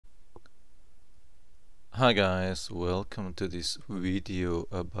Hi guys, welcome to this video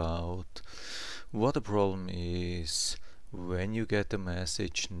about what the problem is when you get a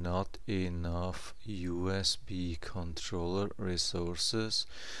message not enough USB controller resources,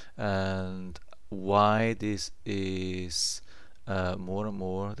 and why this is more and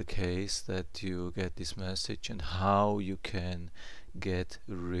more the case that you get this message, and how you can get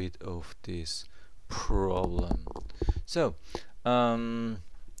rid of this problem. So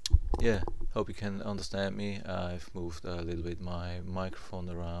yeah, hope you can understand me. I've moved a little bit my microphone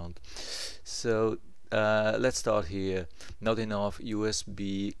around. So let's start here. Not enough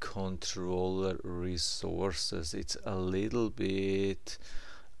USB controller resources. It's a little bit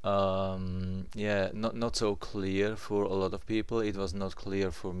yeah, not so clear for a lot of people. It was not clear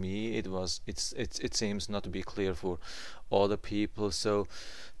for me. It seems not to be clear for other people. So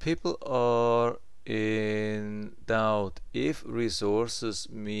people are in doubt if resources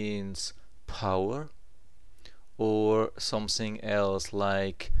means power or something else,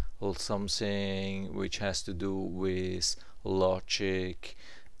 like something which has to do with logic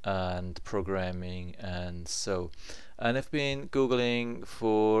and programming. And I've been googling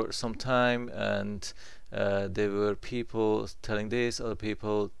for some time, and there were people telling this, other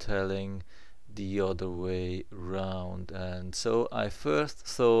people telling the other way round. And so I first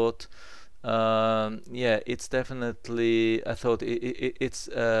thought, yeah, it's definitely, I thought it's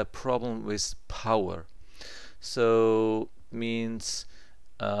a problem with power. So means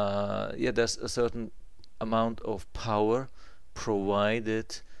yeah, there's a certain amount of power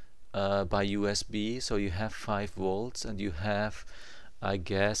provided by USB. So you have 5 volts, and you have, I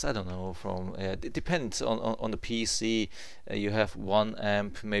guess, I don't know, from it depends on the PC. You have 1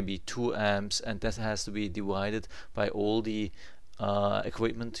 amp, maybe 2 amps, and that has to be divided by all the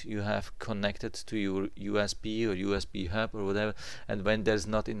equipment you have connected to your USB or USB hub or whatever. And when there's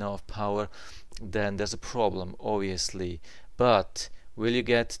not enough power, then there's a problem, obviously. But will you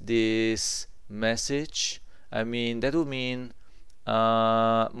get this message? I mean, that would mean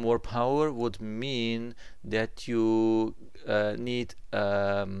more power would mean that you need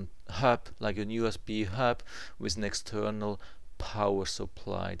hub, like a USB hub with an external power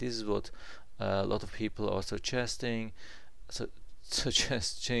supply. This is what a lot of people are suggesting.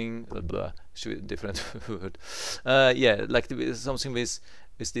 Suggesting blah, should be a different word. Yeah, like something with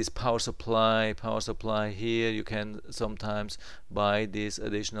this power supply here. You can sometimes buy this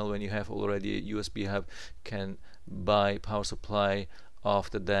additional when you have already a USB hub, can buy power supply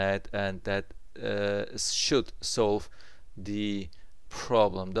after that, and that should solve the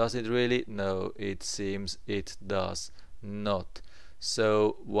problem. Does it really? No, it seems it does not.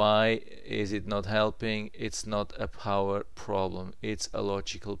 So why is it not helping? It's not a power problem, it's a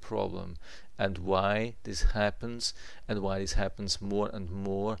logical problem. And why this happens, and why this happens more and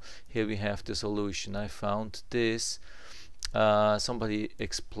more, here we have the solution. I found this. Somebody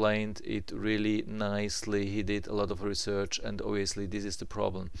explained it really nicely. He did a lot of research, and obviously this is the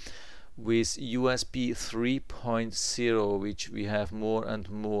problem. With USB 3.0, which we have more and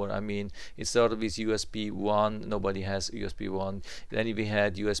more. I mean, it started with USB 1, nobody has USB 1. Then we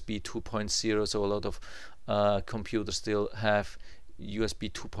had USB 2.0, so a lot of computers still have USB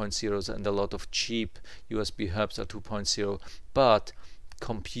 2.0s, and a lot of cheap USB hubs are 2.0. But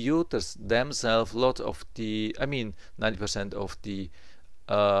computers themselves, a lot of the, I mean 90% of the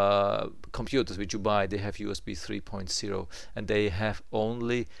computers which you buy, they have USB 3.0, and they have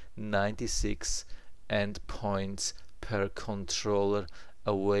only 96 endpoints per controller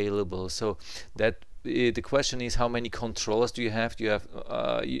available. So that the question is, how many controllers do you have? Do you have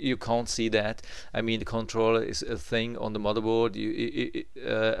you can't see that. I mean, the controller is a thing on the motherboard.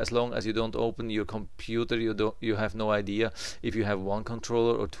 As long as you don't open your computer, you have no idea if you have 1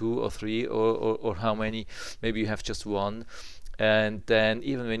 controller or 2 or 3 or how many. Maybe you have just 1. And then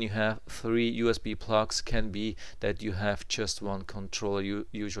even when you have 3 USB plugs, can be that you have just 1 controller.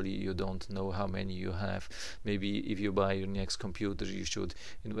 Usually you don't know how many you have. Maybe if you buy your next computer, you should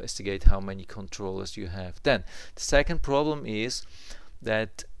investigate how many controllers you have. Then the second problem is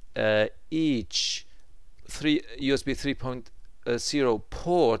that each USB 3.0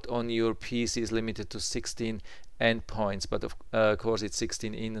 port on your PC is limited to 16 endpoints, but of course it's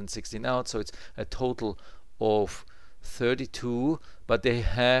 16 in and 16 out, so it's a total of 32, but they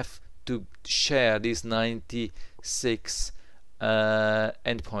have to share these 96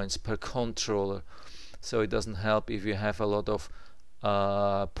 endpoints per controller. So it doesn't help if you have a lot of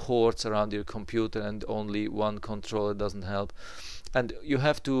ports around your computer and only 1 controller. Doesn't help. And you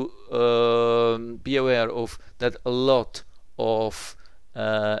have to be aware of that a lot of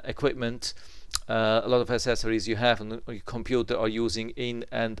equipment, a lot of accessories you have on your computer are using in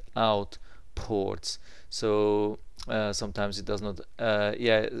and out ports. So sometimes it does not,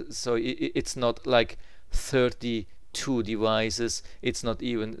 yeah, so it's not like 32 devices, it's not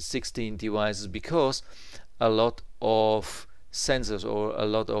even 16 devices, because a lot of sensors or a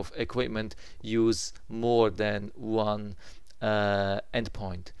lot of equipment use more than one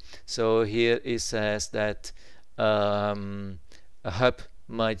endpoint. So here it says that a hub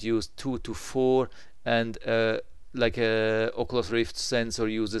might use 2 to 4, and like a Oculus Rift sensor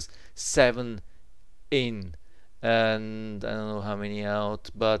uses 7 in, and I don't know how many out,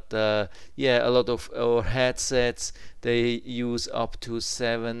 but yeah, a lot of our headsets, they use up to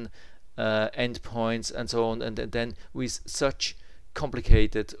 7 endpoints and so on, and then with such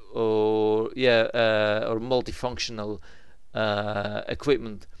complicated or or multifunctional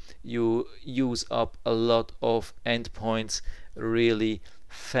equipment, you use up a lot of endpoints really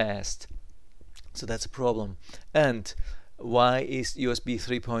fast. So that's a problem. And why is USB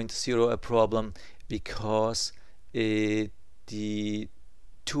 3.0 a problem? Because the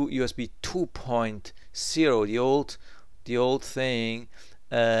USB 2.0, the old thing,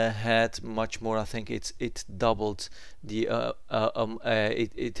 had much more. I think it doubled the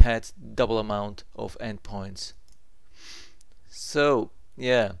it had double amount of endpoints. So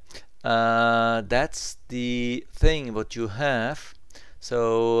yeah, that's the thing what you have.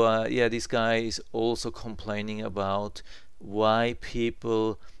 So yeah, this guy is also complaining about why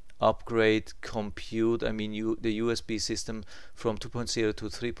people upgrade compute, I mean the USB system from 2.0 to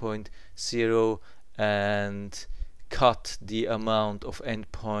 3.0 and cut the amount of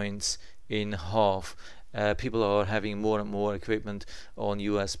endpoints in half. People are having more and more equipment on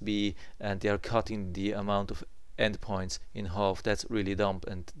USB, and they are cutting the amount of endpoints in half. That's really dumb,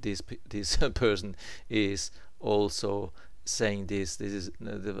 and this person is also saying this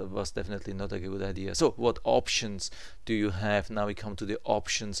was definitely not a good idea. So what options do you have? Now we come to the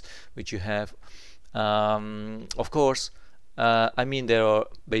options which you have. Of course, I mean, there are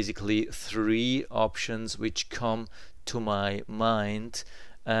basically 3 options which come to my mind,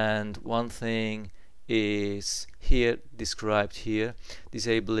 and one thing is here described here.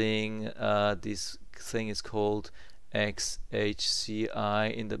 Disabling this thing is called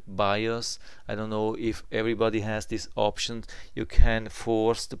XHCI in the BIOS. I don't know if everybody has this option. You can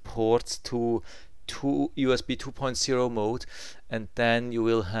force the ports to USB 2.0 mode, and then you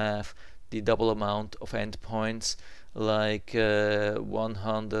will have the double amount of endpoints, like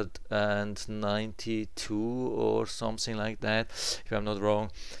 192 or something like that, if I'm not wrong.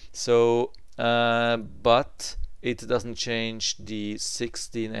 So but it doesn't change the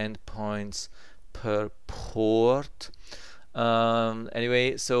 16 endpoints per port.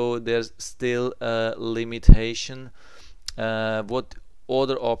 Anyway, so there's still a limitation. What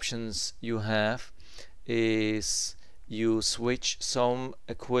other options you have is you switch some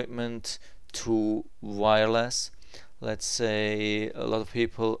equipment to wireless. Let's say a lot of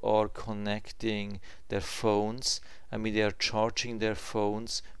people are connecting their phones. I mean, they are charging their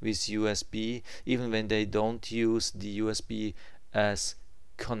phones with USB, even when they don't use the USB as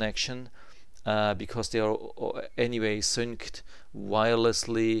connection, because they are anyway synced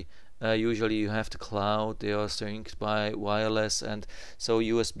wirelessly. Usually you have the cloud, they are synced by wireless, and so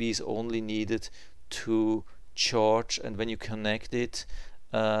USB is only needed to charge, and when you connect it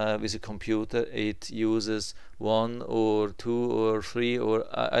with a computer, it uses 1 or 2 or 3 or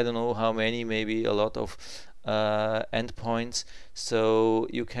I don't know how many, maybe a lot of endpoints. So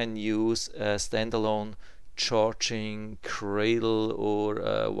you can use a standalone charging cradle or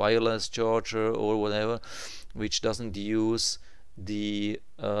a wireless charger or whatever, which doesn't use the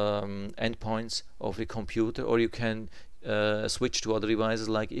endpoints of the computer. Or you can switch to other devices,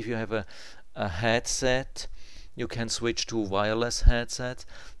 like if you have a headset, you can switch to wireless headset.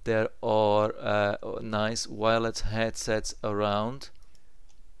 There are nice wireless headsets around.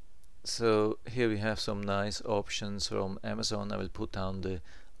 So here we have some nice options from Amazon. I will put down the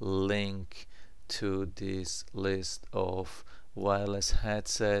link to this list of wireless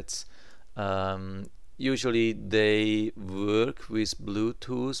headsets. Usually they work with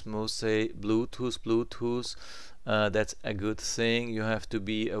Bluetooth. Most say Bluetooth. That's a good thing. You have to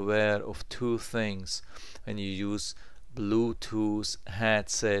be aware of 2 things when you use Bluetooth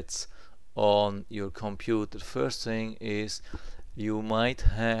headsets on your computer. First thing is you might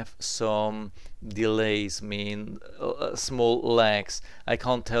have some delays, mean small lags. I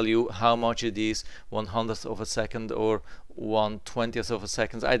can't tell you how much it is, 1/100th of a second or 1/20th of a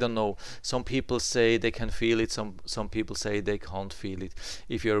second. I don't know. Some people say they can feel it, some people say they can't feel it.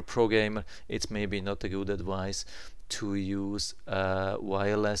 If you're a pro gamer, it's maybe not a good advice to use a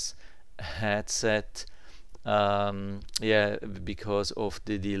wireless headset, yeah, because of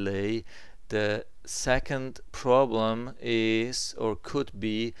the delay. The second problem is, or could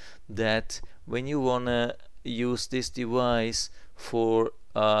be, that when you wanna use this device for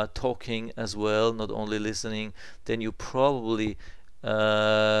talking as well, not only listening, then you probably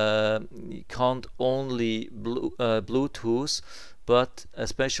can't only Bluetooth, but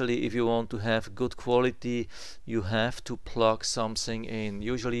especially if you want to have good quality, you have to plug something in.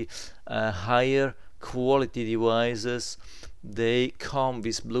 Usually higher quality devices, they come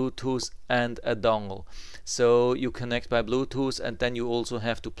with Bluetooth and a dongle. So you connect by Bluetooth, and then you also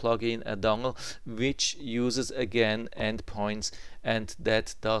have to plug in a dongle, which uses again endpoints, and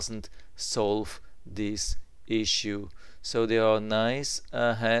that doesn't solve this issue. So there are nice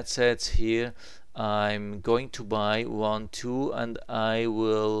headsets here. I'm going to buy one too, and I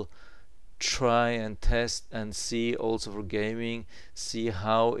will try and test and see also for gaming, see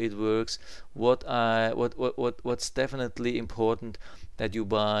how it works. What's definitely important, that you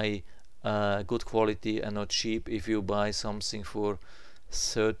buy good quality and not cheap. If you buy something for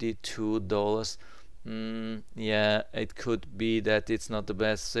 $32, yeah, it could be that it's not the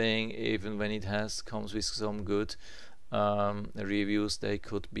best thing, even when it comes with some good reviews. They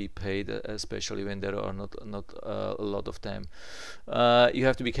could be paid, especially when there are not a lot of them. You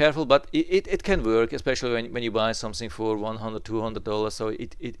have to be careful, but it can work, especially when you buy something for $100-200. So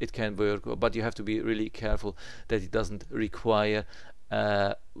it can work, but you have to be really careful that it doesn't require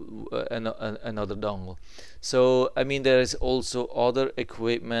another dongle. So I mean, there is also other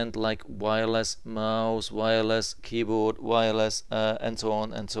equipment like wireless mouse, wireless keyboard, wireless and so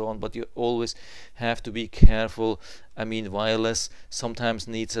on, but you always have to be careful. I mean, wireless sometimes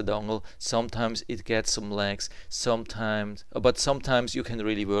needs a dongle, sometimes it gets some lags, but sometimes you can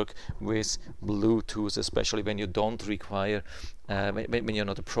really work with Bluetooth, especially when you don't require when you're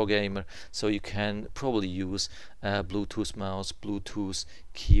not a pro gamer. So you can probably use Bluetooth mouse, Bluetooth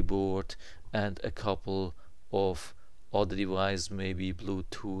keyboard, and a couple of other devices, maybe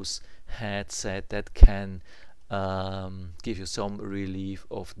Bluetooth headset, that can give you some relief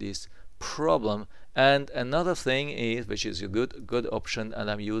of this problem. And another thing is, which is a good option,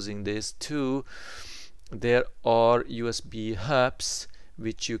 and I'm using this too, there are USB hubs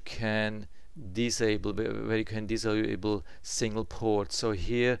which you can disable, where you can disable single port. So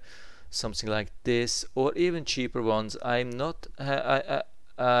here, something like this, or even cheaper ones. I mean,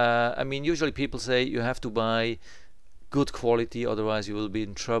 usually people say you have to buy good quality, otherwise you will be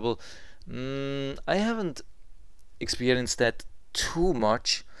in trouble. I haven't experienced that too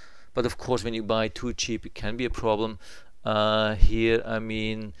much, but of course when you buy too cheap it can be a problem. Here, I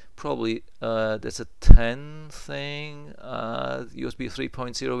mean, probably there's a 10 thing, USB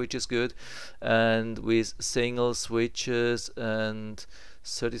 3.0, which is good, and with single switches and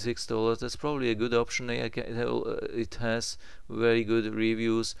 $36, that's probably a good option. It has very good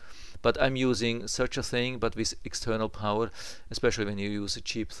reviews, but I'm using such a thing, but with external power. Especially when you use a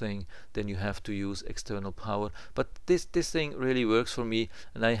cheap thing, then you have to use external power. But this thing really works for me,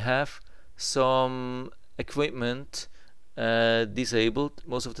 and I have some equipment disabled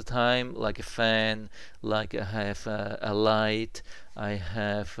most of the time, like a fan, like I have a light, I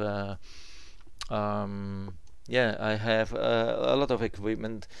have yeah, I have a lot of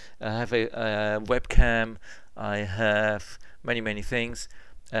equipment. I have a webcam, I have many things,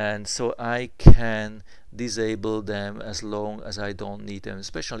 and so I can disable them as long as I don't need them.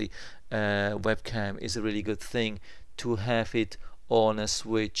 Especially webcam is a really good thing to have it on a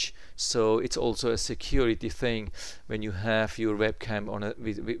switch, so it's also a security thing. When you have your webcam on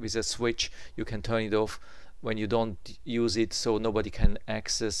with a switch, you can turn it off when you don't use it, so nobody can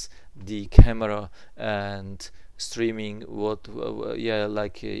access the camera and streaming yeah,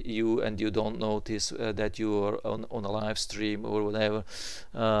 like you don't notice that you are on a live stream or whatever.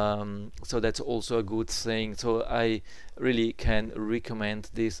 So that's also a good thing. So I really can recommend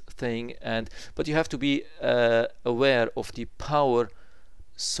this thing, but you have to be aware of the power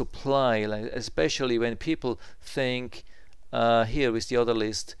supply, like, especially when people think here with the other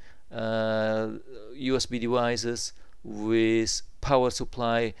list, USB devices with power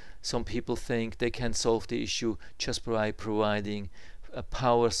supply. Some people think they can solve the issue just by providing a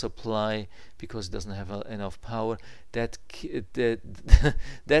power supply, because it doesn't have enough power. That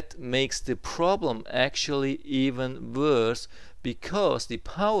makes the problem actually even worse, because the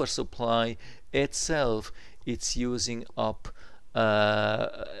power supply itself, it's using up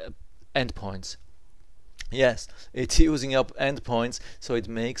endpoints. Yes, it's using up endpoints, so it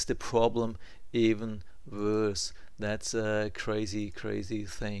makes the problem even worse. That's a crazy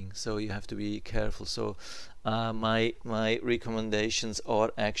thing, so you have to be careful. So my recommendations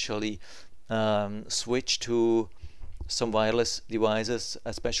are actually switch to some wireless devices,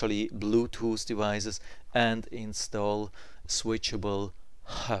 especially Bluetooth devices, and install switchable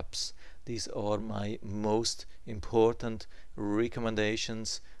hubs. These are my most important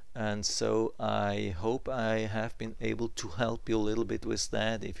recommendations, and so I hope I have been able to help you a little bit with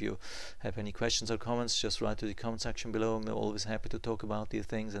that. If you have any questions or comments, just write to the comment section below. I'm always happy to talk about these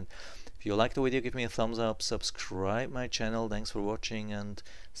things. And if you like the video, give me a thumbs up, subscribe my channel. Thanks for watching, and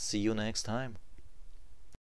see you next time.